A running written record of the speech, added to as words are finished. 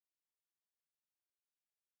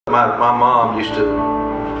My mom used to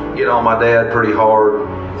get on my dad pretty hard.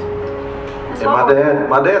 And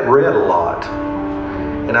my dad read a lot.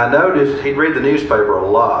 And I noticed he'd read the newspaper a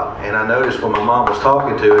lot. And I noticed when my mom was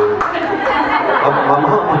talking to him, my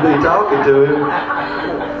mom would be talking to him,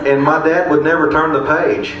 and my dad would never turn the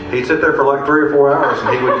page. He'd sit there for like 3 or 4 hours and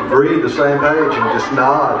he would read the same page and just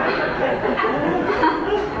nod.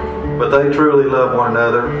 But they truly love one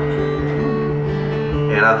another.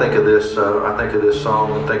 And I think of this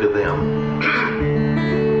song and think of them.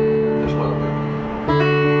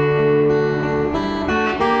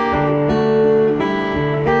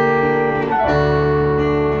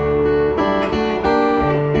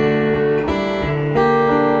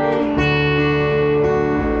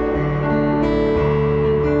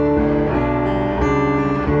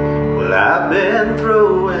 I've been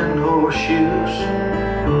throwing horseshoes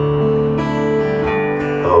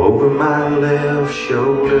over my left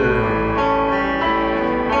shoulder.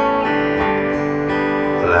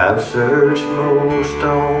 Well, I've searched most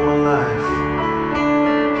all my life,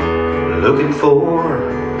 looking for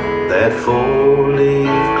that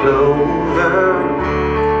 4-leaf clover.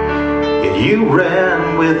 And you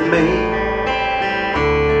ran with me,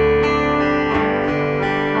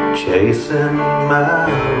 chasing my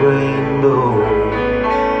rainbow.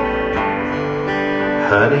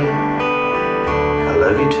 Honey, I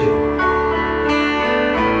love you too.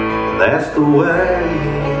 That's the way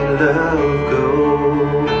love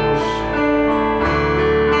goes.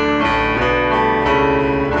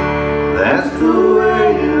 That's the way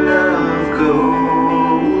love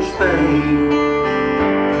goes, babe.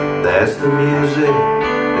 That's the music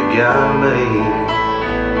that God made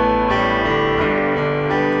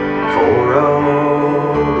for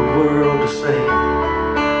all the world to sing.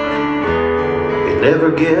 It never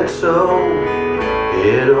gets old,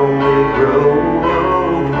 it only grows.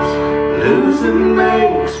 Losing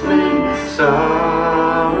makes me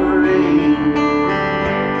sorry.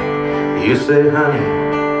 You say, honey,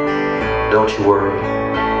 don't you worry,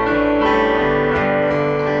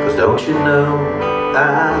 'cause don't you know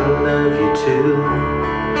I love you too.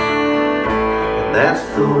 And that's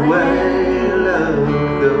the way love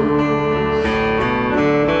goes.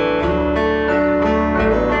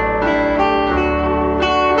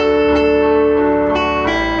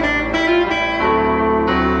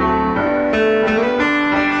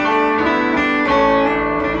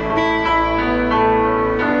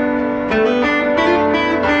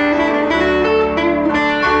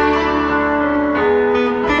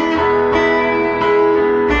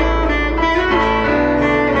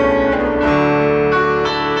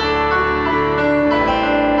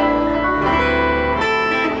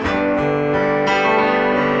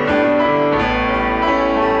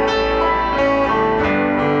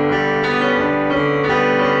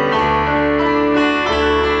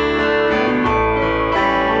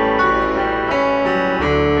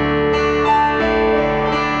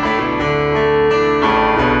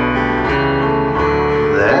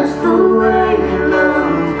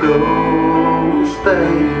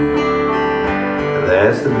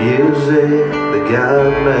 That's the music that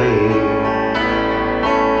God made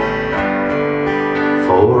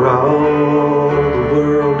for all the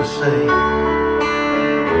world to sing.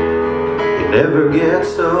 It never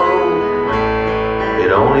gets old,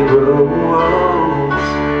 it only grows.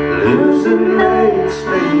 Losing makes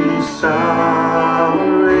me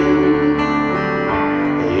sorry.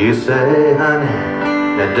 You say, honey,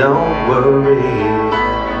 now don't worry.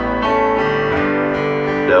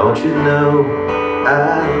 Don't you know I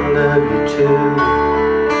love you too.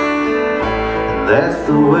 And that's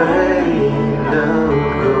the way love